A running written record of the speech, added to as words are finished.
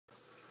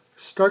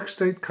Stark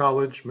State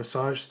College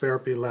Massage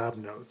Therapy Lab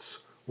Notes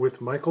with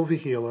Michael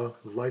Vahila,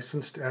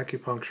 licensed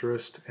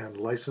acupuncturist and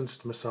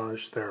licensed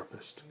massage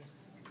therapist.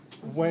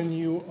 When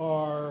you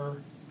are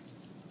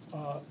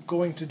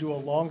going to do a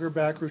longer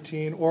back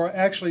routine, or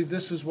actually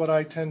this is what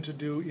I tend to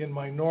do in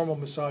my normal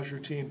massage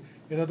routine.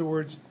 In other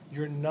words,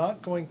 you're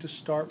not going to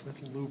start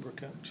with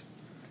lubricant.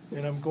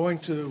 And I'm going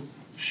to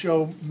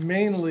show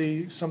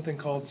mainly something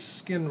called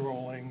skin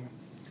rolling,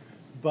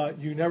 but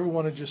you never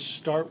want to just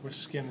start with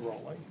skin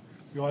rolling.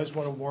 You always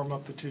want to warm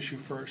up the tissue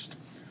first.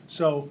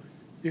 So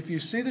if you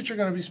see that you're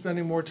going to be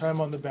spending more time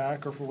on the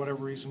back, or for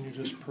whatever reason you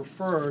just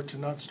prefer to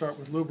not start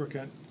with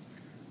lubricant,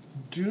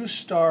 do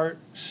start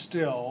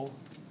still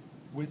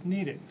with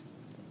kneading.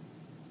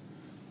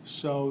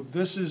 So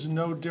this is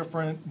no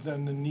different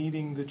than the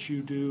kneading that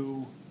you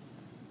do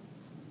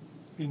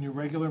in your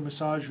regular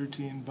massage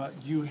routine, but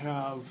you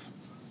have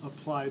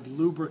applied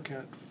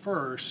lubricant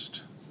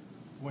first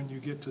when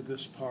you get to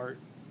this part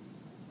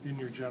in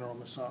your general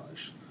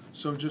massage.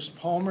 So just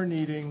palmar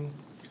kneading,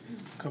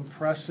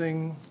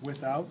 compressing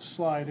without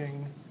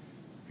sliding,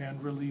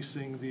 and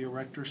releasing the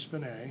erector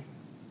spinae.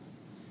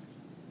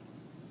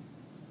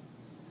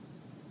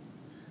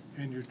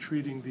 And you're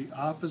treating the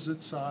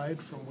opposite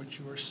side from which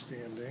you are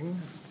standing.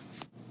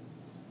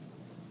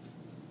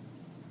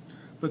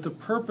 But the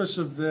purpose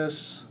of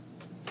this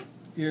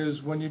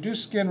is when you do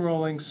skin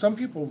rolling, some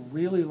people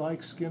really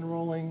like skin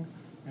rolling,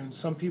 and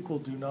some people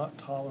do not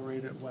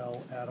tolerate it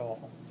well at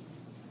all.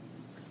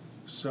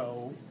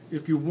 So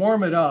if you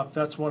warm it up,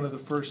 that's one of the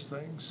first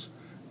things.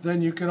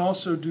 Then you can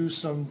also do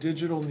some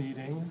digital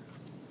kneading.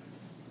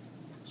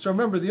 So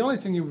remember, the only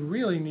thing you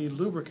really need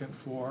lubricant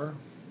for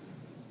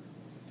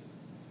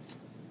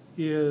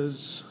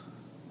is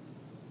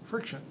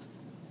friction.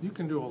 You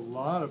can do a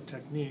lot of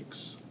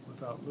techniques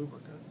without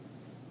lubricant.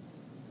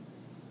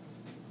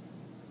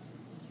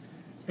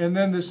 And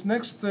then this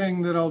next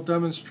thing that I'll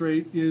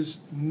demonstrate is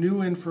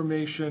new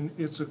information.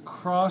 It's a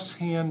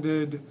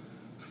cross-handed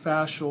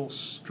fascial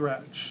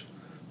stretch.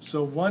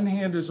 So one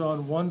hand is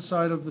on one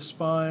side of the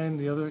spine,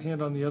 the other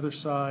hand on the other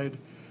side,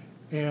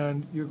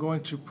 and you're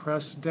going to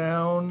press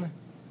down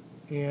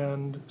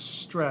and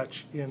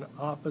stretch in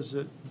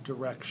opposite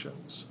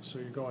directions. So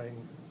you're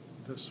going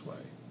this way.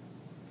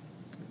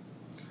 Okay.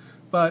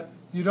 But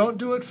you don't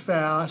do it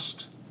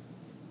fast.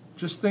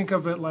 Just think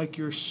of it like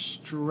you're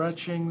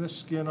stretching the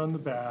skin on the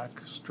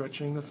back,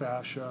 stretching the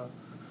fascia.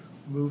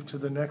 Move to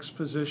the next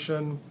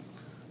position.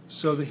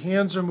 So the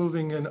hands are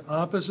moving in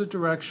opposite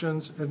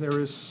directions, and there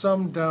is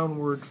some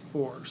downward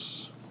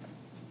force.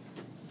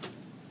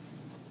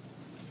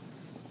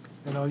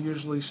 And I'll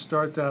usually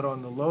start that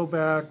on the low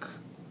back.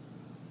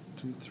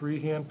 Do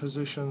 3 hand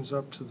positions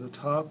up to the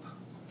top.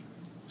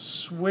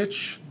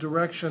 Switch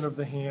direction of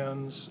the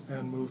hands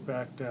and move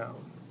back down.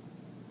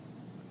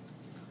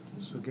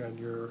 So again,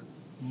 you're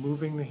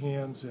moving the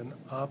hands in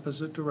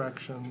opposite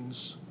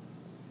directions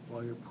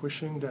while you're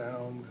pushing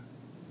down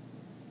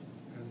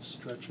and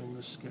stretching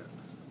the skin.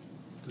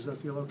 Does that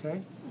feel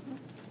okay? Mm-hmm.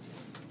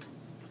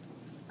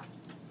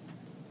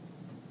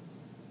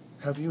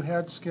 Have you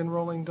had skin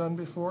rolling done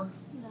before?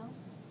 No.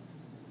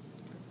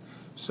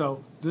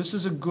 So this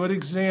is a good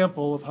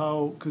example of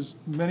how, because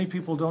many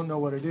people don't know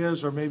what it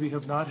is or maybe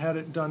have not had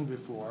it done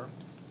before.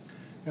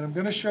 And I'm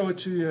going to show it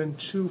to you in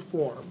 2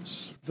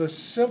 forms. The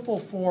simple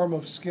form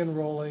of skin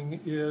rolling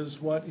is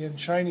what in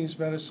Chinese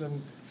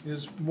medicine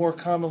is more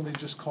commonly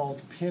just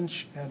called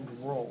pinch and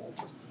roll.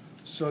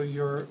 So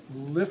you're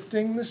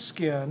lifting the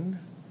skin,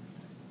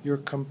 you're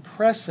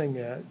compressing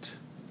it,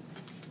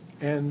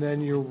 and then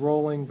you're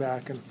rolling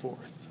back and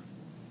forth.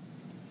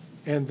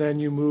 And then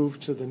you move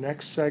to the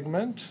next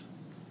segment,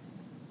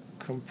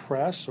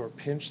 compress or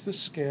pinch the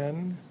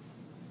skin,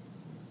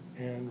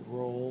 and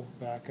roll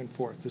back and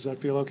forth. Does that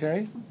feel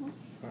okay? Mm-hmm.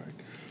 All right.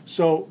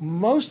 So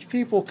most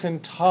people can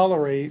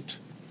tolerate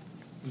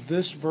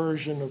this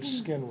version of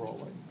skin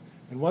rolling.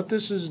 And what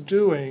this is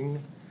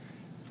doing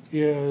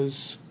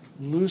is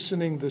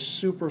loosening the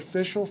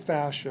superficial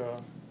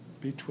fascia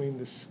between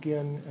the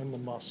skin and the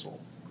muscle.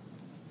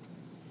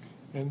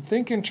 And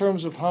think in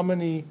terms of how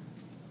many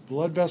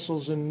blood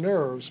vessels and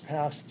nerves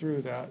pass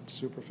through that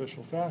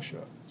superficial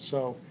fascia.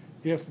 So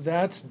if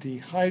that's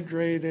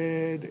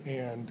dehydrated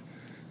and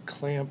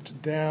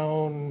clamped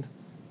down,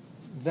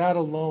 that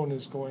alone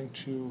is going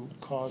to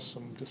cause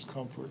some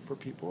discomfort for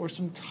people, or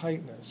some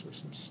tightness or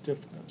some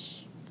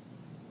stiffness.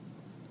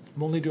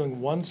 I'm only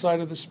doing one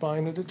side of the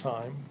spine at a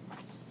time.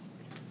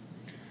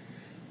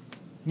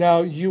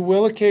 Now, you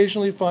will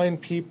occasionally find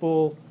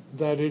people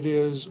that it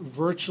is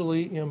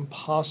virtually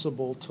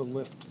impossible to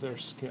lift their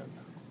skin.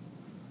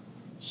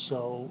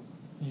 So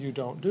you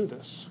don't do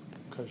this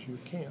because you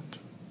can't.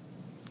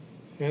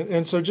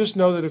 And so just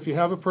know that if you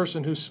have a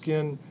person whose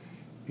skin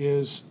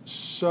is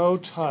so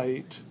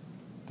tight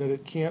that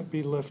it can't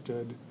be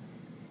lifted,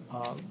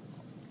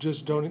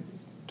 just don't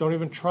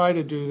even try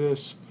to do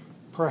this.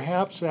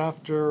 Perhaps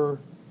after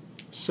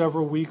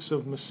several weeks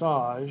of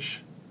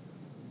massage,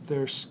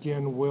 their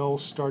skin will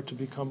start to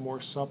become more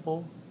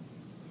supple.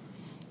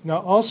 Now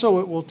also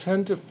it will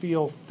tend to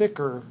feel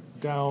thicker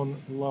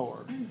down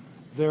lower.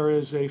 There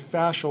is a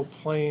fascial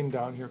plane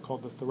down here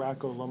called the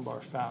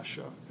thoracolumbar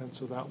fascia, and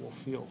so that will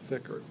feel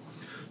thicker.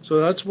 So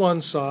that's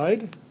one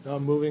side. Now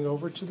moving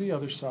over to the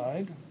other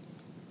side.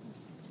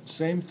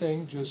 Same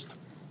thing, just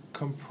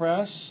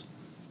compress,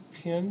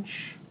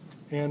 pinch,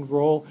 and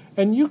roll.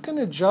 And you can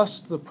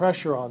adjust the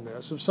pressure on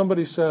this. If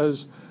somebody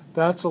says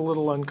that's a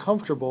little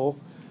uncomfortable,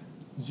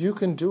 you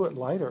can do it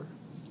lighter.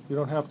 You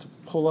don't have to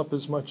pull up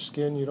as much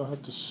skin. You don't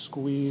have to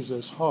squeeze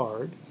as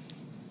hard.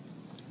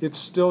 It's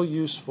still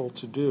useful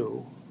to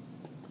do.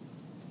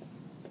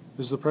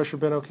 Has the pressure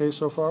been okay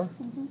so far?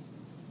 Mm-hmm.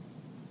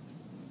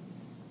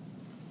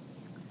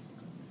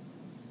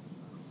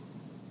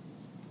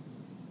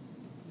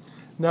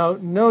 Now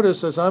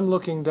notice as I'm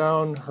looking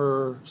down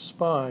her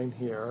spine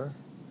here,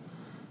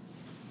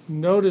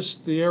 notice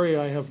the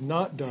area I have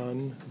not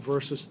done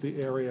versus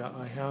the area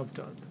I have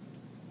done.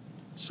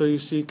 So you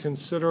see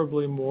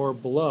considerably more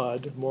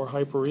blood, more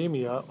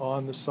hyperemia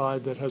on the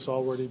side that has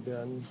already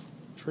been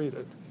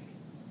treated.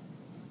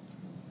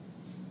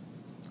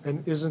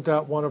 And isn't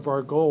that one of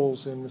our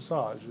goals in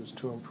massage, is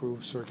to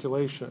improve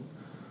circulation,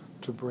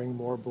 to bring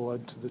more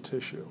blood to the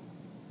tissue?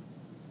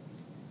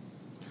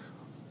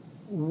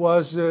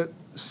 Was it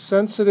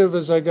sensitive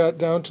as I got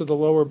down to the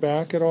lower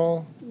back at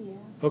all? Yeah.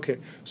 Okay,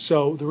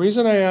 so the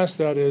reason I asked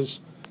that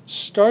is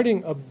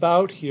starting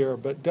about here,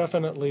 but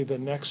definitely the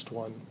next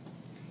one,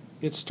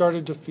 it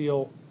started to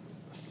feel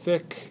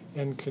thick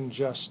and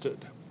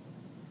congested.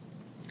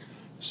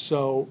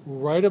 So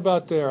right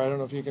about there, I don't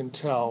know if you can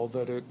tell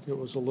that it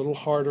was a little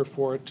harder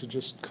for it to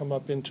just come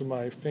up into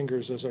my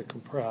fingers as I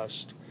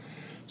compressed.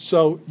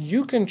 So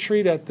you can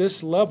treat at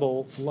this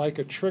level like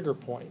a trigger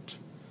point.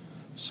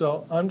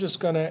 So I'm just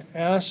going to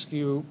ask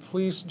you,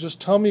 please just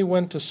tell me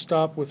when to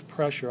stop with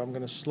pressure. I'm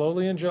going to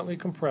slowly and gently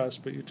compress,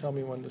 but you tell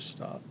me when to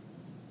stop.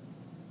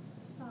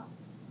 Stop.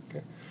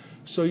 Okay.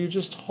 So you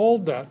just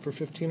hold that for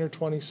 15 or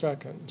 20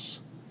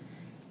 seconds.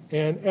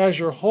 And as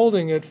you're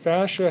holding it,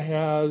 fascia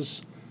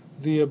has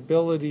the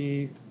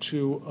ability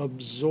to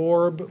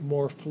absorb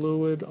more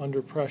fluid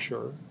under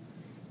pressure,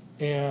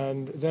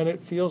 and then it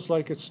feels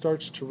like it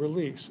starts to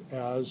release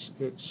as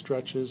it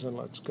stretches and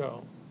lets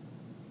go.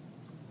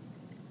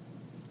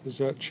 Is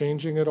that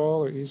changing at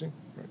all or easing?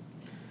 Right.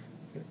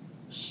 Okay.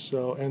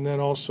 So, and then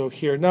also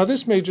here. Now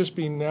this may just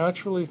be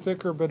naturally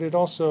thicker, but it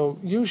also,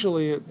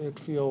 usually it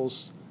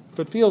feels, if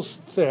it feels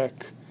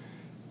thick,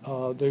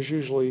 there's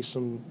usually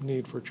some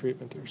need for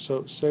treatment there.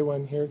 So say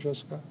when here,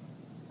 Jessica.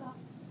 Stop.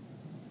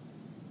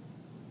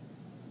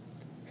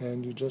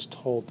 And you just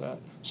hold that.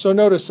 So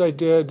notice I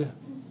did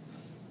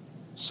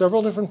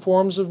several different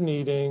forms of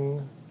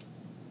kneading,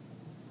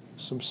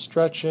 some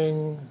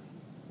stretching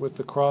with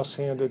the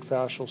cross-handed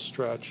fascial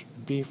stretch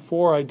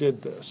before I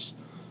did this.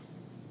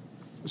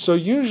 So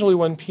usually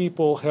when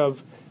people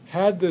have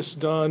had this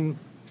done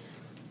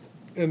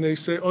and they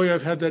say, oh yeah,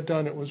 I've had that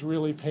done, it was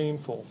really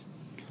painful.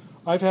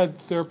 I've had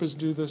therapists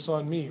do this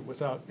on me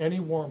without any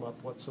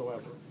warm-up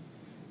whatsoever.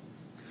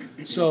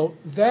 So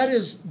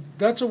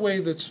that's a way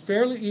that's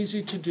fairly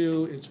easy to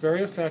do, it's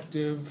very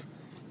effective,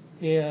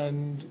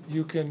 and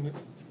you can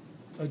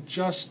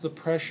adjust the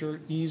pressure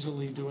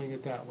easily doing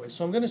it that way.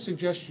 So I'm going to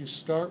suggest you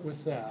start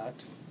with that.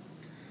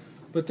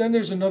 But then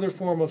there's another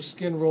form of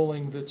skin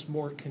rolling that's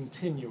more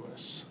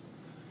continuous.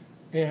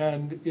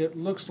 And it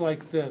looks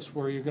like this,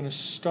 where you're going to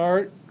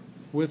start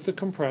with the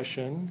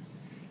compression,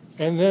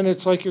 and then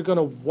it's like you're going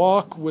to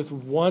walk with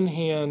one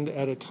hand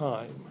at a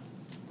time.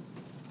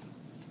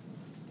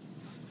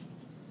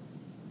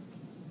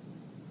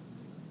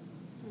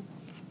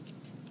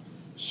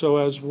 So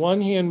as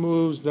one hand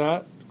moves,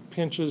 that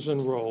pinches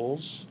and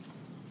rolls,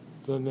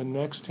 then the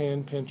next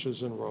hand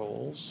pinches and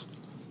rolls,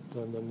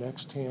 then the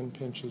next hand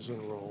pinches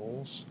and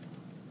rolls,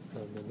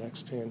 then the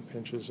next hand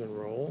pinches and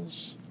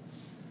rolls.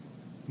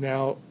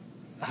 Now,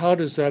 how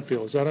does that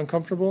feel? Is that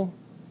uncomfortable?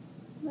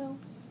 No.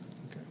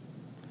 Okay.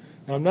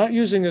 Now, I'm not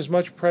using as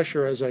much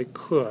pressure as I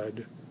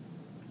could.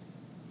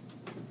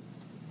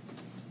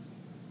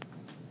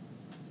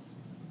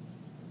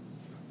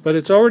 But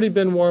it's already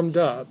been warmed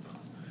up.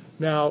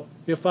 Now,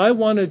 if I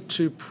wanted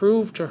to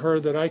prove to her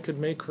that I could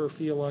make her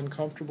feel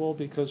uncomfortable,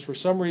 because for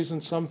some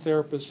reason some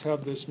therapists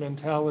have this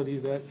mentality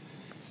that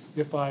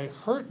if I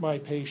hurt my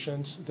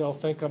patients, they'll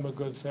think I'm a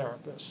good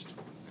therapist.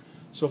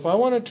 So if I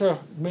wanted to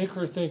make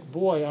her think,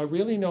 boy, I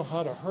really know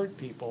how to hurt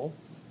people,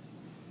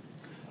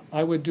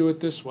 I would do it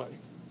this way.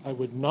 I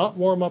would not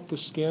warm up the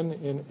skin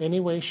in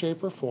any way,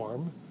 shape, or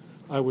form.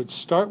 I would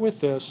start with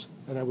this,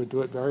 and I would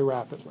do it very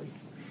rapidly.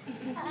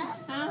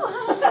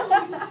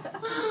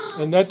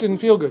 And that didn't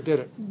feel good, did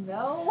it?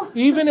 No.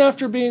 Even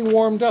after being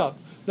warmed up.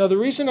 Now, the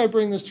reason I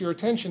bring this to your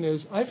attention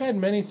is I've had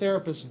many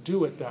therapists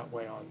do it that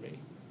way on me.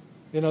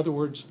 In other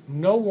words,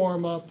 no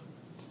warm-up,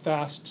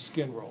 fast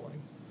skin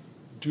rolling.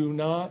 Do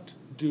not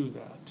do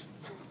that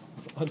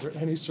under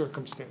any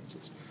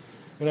circumstances.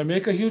 And I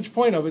make a huge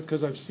point of it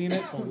because I've seen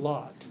it a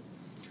lot.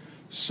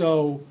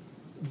 So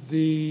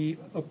the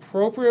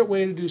appropriate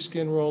way to do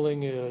skin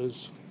rolling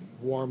is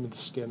warm the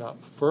skin up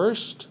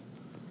first,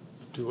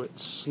 Do it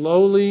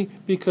slowly,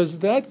 because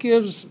that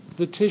gives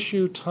the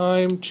tissue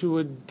time to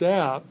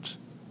adapt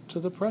to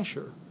the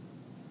pressure.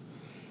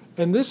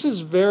 And this is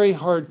very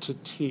hard to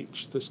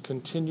teach, this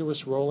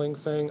continuous rolling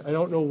thing. I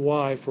don't know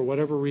why, for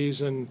whatever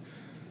reason.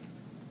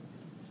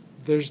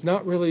 There's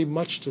not really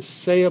much to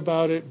say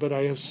about it, but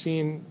I have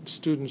seen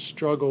students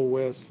struggle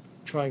with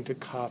trying to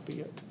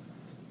copy it.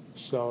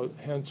 So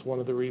hence one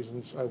of the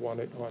reasons I want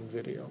it on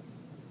video.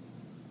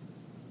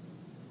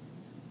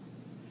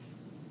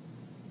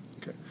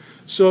 Okay.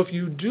 So if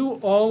you do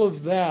all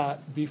of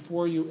that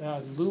before you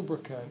add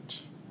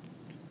lubricant,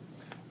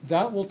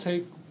 that will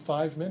take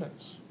 5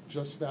 minutes,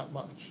 just that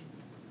much.